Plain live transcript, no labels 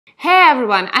Hey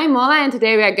everyone, I'm Ola and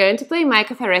today we are going to play My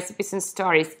Café recipes and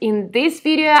stories. In this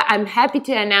video, I'm happy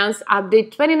to announce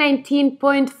update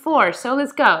 2019.4, so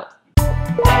let's go!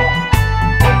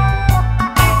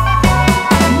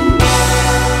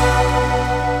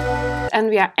 And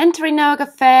we are entering our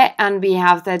cafe and we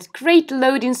have that great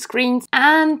loading screen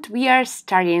and we are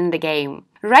starting the game.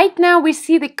 Right now we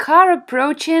see the car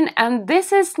approaching and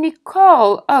this is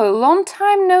Nicole. Oh, long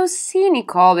time no see,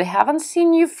 Nicole. We haven't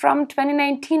seen you from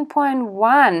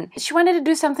 2019.1. She wanted to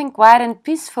do something quiet and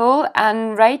peaceful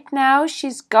and right now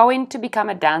she's going to become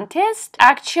a dentist.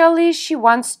 Actually, she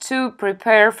wants to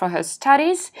prepare for her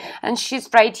studies and she's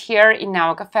right here in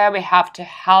our cafe. We have to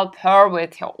help her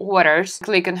with her orders.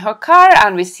 Click on her car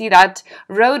and we see that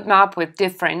roadmap with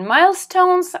different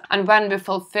milestones, and when we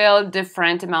fulfill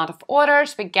different amount of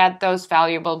orders, we get those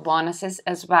valuable bonuses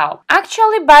as well.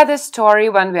 Actually, by the story,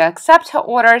 when we accept her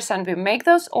orders and we make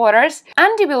those orders,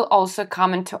 Andy will also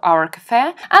come into our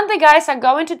cafe and the guys are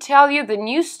going to tell you the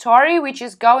new story, which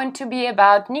is going to be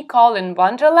about Nicole in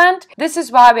Wonderland. This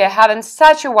is why we are having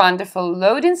such a wonderful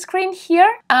loading screen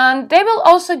here, and they will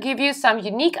also give you some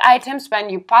unique items when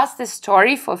you pass the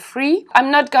story for free.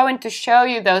 I'm not going to show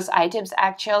you those items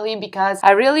actually because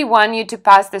I really want you to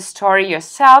pass the story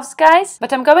yourselves, guys,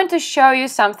 but I'm going to show you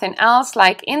something else.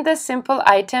 Like in the simple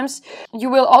items, you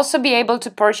will also be able to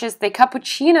purchase the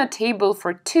cappuccino table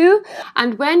for 2,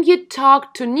 and when you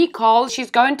talk to Nicole, she's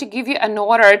going to give you an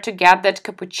order to get that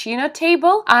cappuccino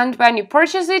table, and when you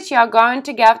purchase it, you are going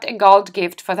to get a gold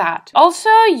gift for that. Also,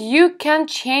 you can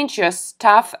change your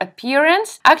staff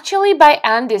appearance. Actually, by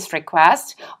Andy's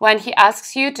request, when he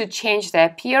asks you to change the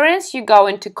appearance, you go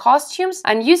into costumes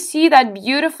and you see that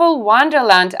beautiful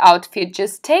Wonderland outfit.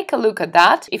 Just take a look at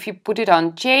that. If you put it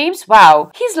on James,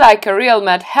 wow, he's like a real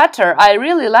Mad Hatter. I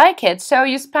really like it. So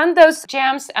you spend those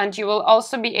gems and you will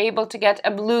also be able to get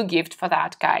a blue gift for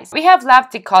that, guys. We have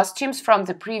left the costumes from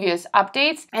the previous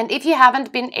updates, and if you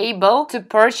haven't been able to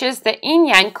purchase the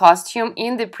Yin-Yang costume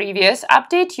in the previous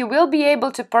update, you will be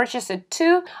able to purchase it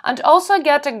too and also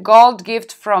get a gold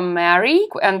gift from Mary,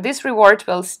 and this reward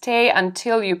will stay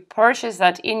until you purchase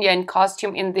that Yin-Yang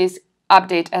costume in this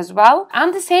update as well.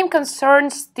 And the same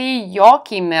concerns the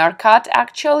Yoki Meerkat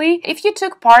actually. If you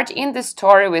took part in the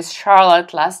story with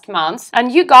Charlotte last month and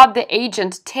you got the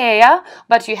agent Taya,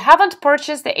 but you haven't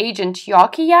purchased the agent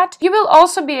Yoki yet, you will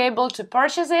also be able to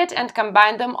purchase it and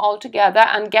combine them all together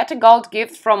and get a gold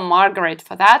gift from Margaret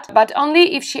for that, but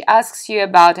only if she asks you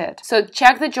about it. So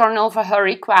check the journal for her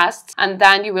requests and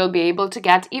then you will be able to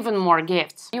get even more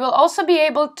gifts. You will also be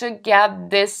able to get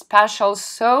this special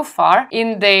so far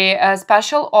in the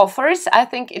special offers. I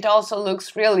think it also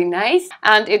looks really nice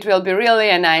and it will be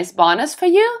really a nice bonus for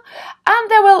you.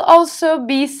 And there will also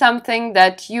be something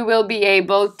that you will be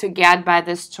able to get by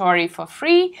the story for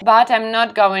free, but I'm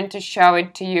not going to show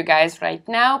it to you guys right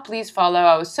now. Please follow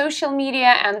our social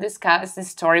media and discuss the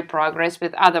story progress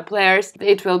with other players.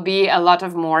 It will be a lot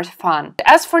of more fun.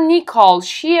 As for Nicole,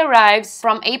 she arrives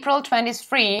from April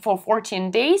 23 for 14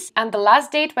 days and the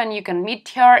last date when you can meet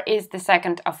her is the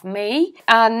 2nd of May.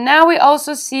 And now we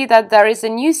also see that there is a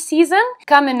new season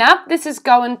coming up. This is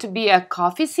going to be a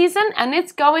coffee season and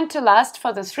it's going to last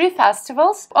for the 3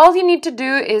 festivals. All you need to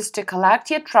do is to collect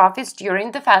your trophies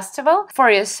during the festival for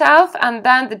yourself, and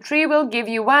then the tree will give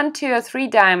you 1, 2 or 3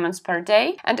 diamonds per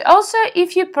day. And also,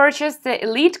 if you purchase the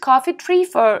elite coffee tree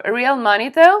for real money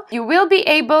though, you will be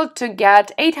able to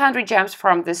get 800 gems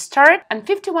from the start and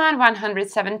 51,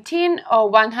 117 or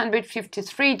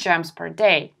 153 gems per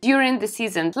day during the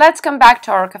season. Let's come back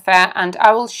to our cafe and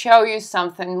I will show you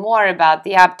something more about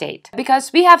the update,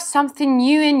 because we have something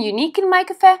new and unique in My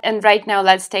Café, and right now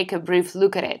let's take a brief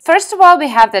look at it. First of all, we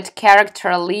have that character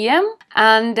Liam,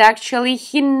 and actually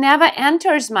he never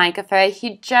enters My Café,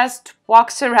 he just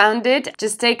walks around it.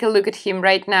 Just take a look at him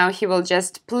right now. He will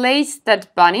just place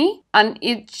that bunny and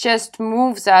it just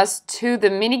moves us to the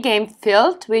minigame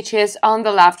field, which is on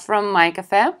the left from My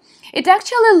Café. It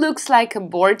actually looks like a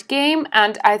board game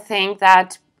and I think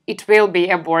that it will be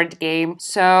a board game,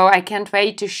 so I can't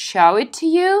wait to show it to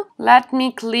you. Let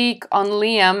me click on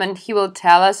Liam and he will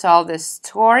tell us all the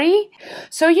story.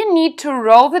 So you need to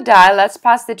roll the die. Let's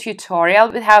pass the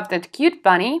tutorial. We have that cute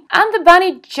bunny and the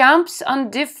bunny jumps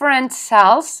on different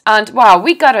cells, and wow,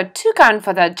 we got a toucan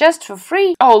for that just for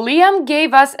free. Oh, Liam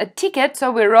gave us a ticket,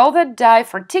 so we roll the die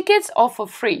for tickets or for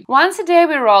free. Once a day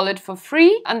we roll it for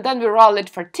free and then we roll it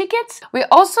for tickets. We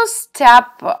also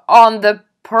step on the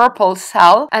purple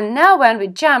cell, and now when we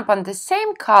jump on the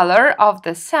same color of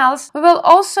the cells, we will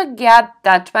also get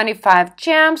that 25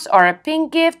 gems or a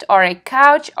pink gift or a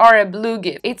couch or a blue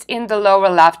gift. It's in the lower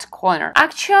left corner.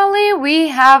 Actually, we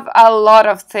have a lot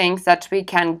of things that we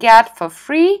can get for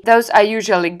free. Those are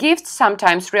usually gifts,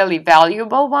 sometimes really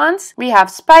valuable ones. We have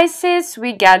spices,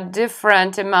 we get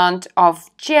different amount of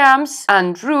gems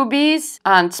and rubies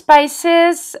and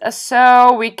spices,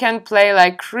 so we can play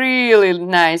like really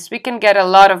nice. We can get a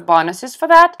lot of bonuses for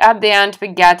that. At the end we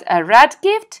get a red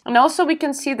gift, and also we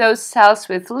can see those cells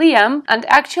with Liam, and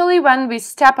actually when we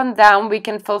step on them we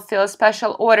can fulfill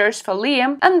special orders for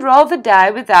Liam and roll the die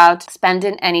without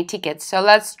spending any tickets. So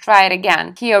let's try it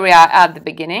again. Here we are at the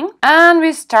beginning and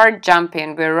we start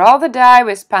jumping. We roll the die,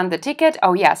 we spend the ticket.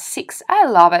 Oh yeah, 6. I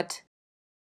love it.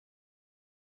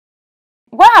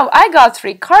 Wow, I got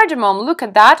 3 cardamom, look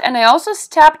at that, and I also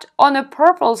stepped on a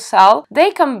purple cell. They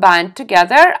combined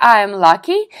together, I am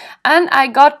lucky, and I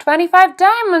got 25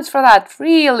 diamonds for that,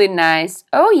 really nice.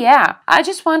 Oh yeah, I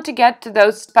just want to get to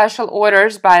those special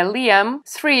orders by Liam.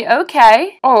 3,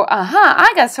 okay. Oh,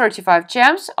 I got 35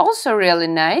 gems, also really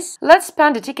nice. Let's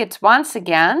spend the tickets once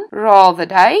again, roll the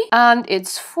die, and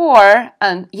it's 4,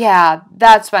 and yeah,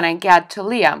 that's when I get to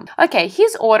Liam. Okay,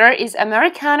 his order is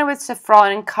Americano with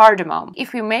saffron and cardamom.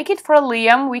 If we make it for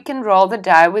Liam, we can roll the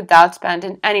die without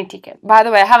spending any ticket. By the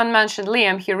way, I haven't mentioned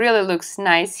Liam, he really looks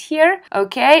nice here.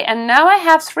 Okay, and now I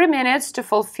have 3 minutes to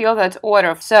fulfill that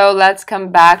order. So let's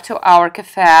come back to our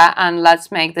cafe and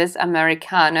let's make this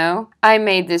Americano. I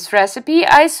made this recipe,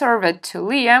 I serve it to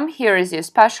Liam. Here is your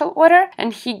special order,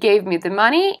 and he gave me the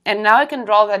money, and now I can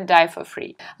roll that die for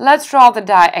free. Let's roll the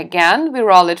die again. We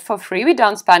roll it for free, we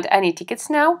don't spend any tickets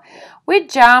now. We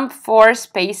jump 4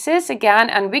 spaces again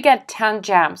and we get 10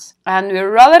 gems. And we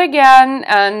roll it again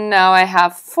and now I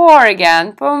have 4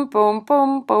 again. Boom, boom,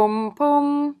 boom, boom,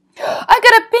 boom. I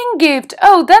got a pink gift!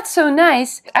 Oh, that's so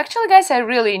nice! Actually, guys, I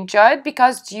really enjoyed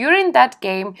because during that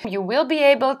game you will be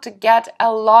able to get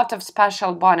a lot of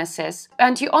special bonuses.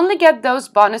 And you only get those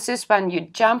bonuses when you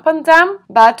jump on them,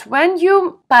 but when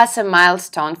you pass a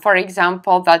milestone, for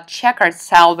example, that checkered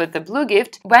cell with the blue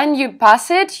gift, when you pass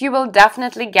it, you will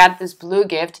definitely get this blue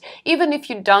gift, even if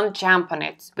you don't jump on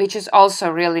it, which is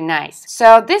also really nice.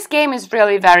 So this game is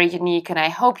really very unique and I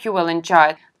hope you will enjoy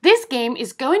it. This game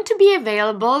is going to be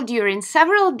available during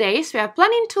several days. We are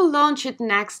planning to launch it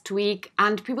next week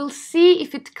and we will see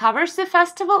if it covers the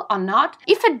festival or not.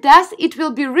 If it does, it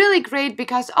will be really great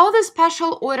because all the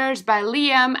special orders by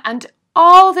Liam and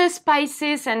all the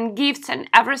spices and gifts and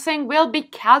everything will be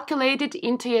calculated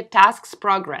into your task's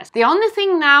progress. The only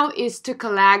thing now is to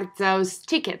collect those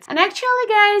tickets. And actually,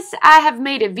 guys, I have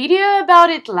made a video about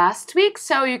it last week,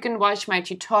 so you can watch my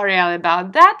tutorial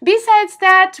about that. Besides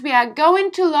that, we are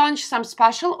going to launch some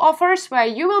special offers where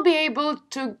you will be able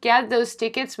to get those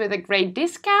tickets with a great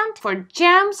discount for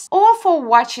gems or for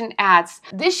watching ads.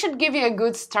 This should give you a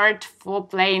good start for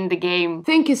playing the game.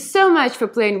 Thank you so much for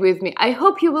playing with me. I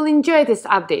hope you will enjoy this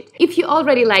update. If you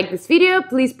already like this video,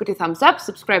 please put a thumbs up,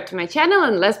 subscribe to my channel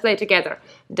and let's play together.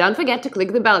 Don't forget to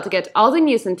click the bell to get all the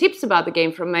news and tips about the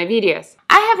game from my videos.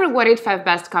 I have rewarded 5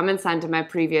 best comments under my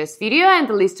previous video and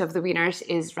the list of the winners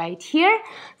is right here.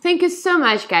 Thank you so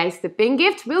much, guys. The pin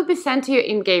gift will be sent to you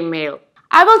in game mail.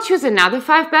 I will choose another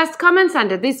 5 best comments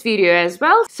under this video as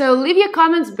well, so leave your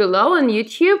comments below on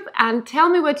YouTube and tell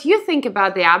me what you think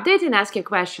about the update and ask your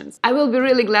questions. I will be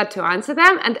really glad to answer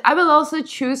them, and I will also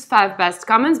choose 5 best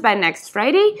comments by next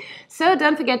Friday, so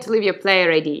don't forget to leave your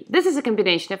player ID. This is a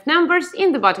combination of numbers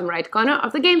in the bottom right corner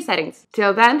of the game settings.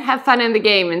 Till then, have fun in the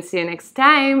game and see you next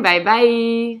time. Bye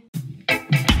bye!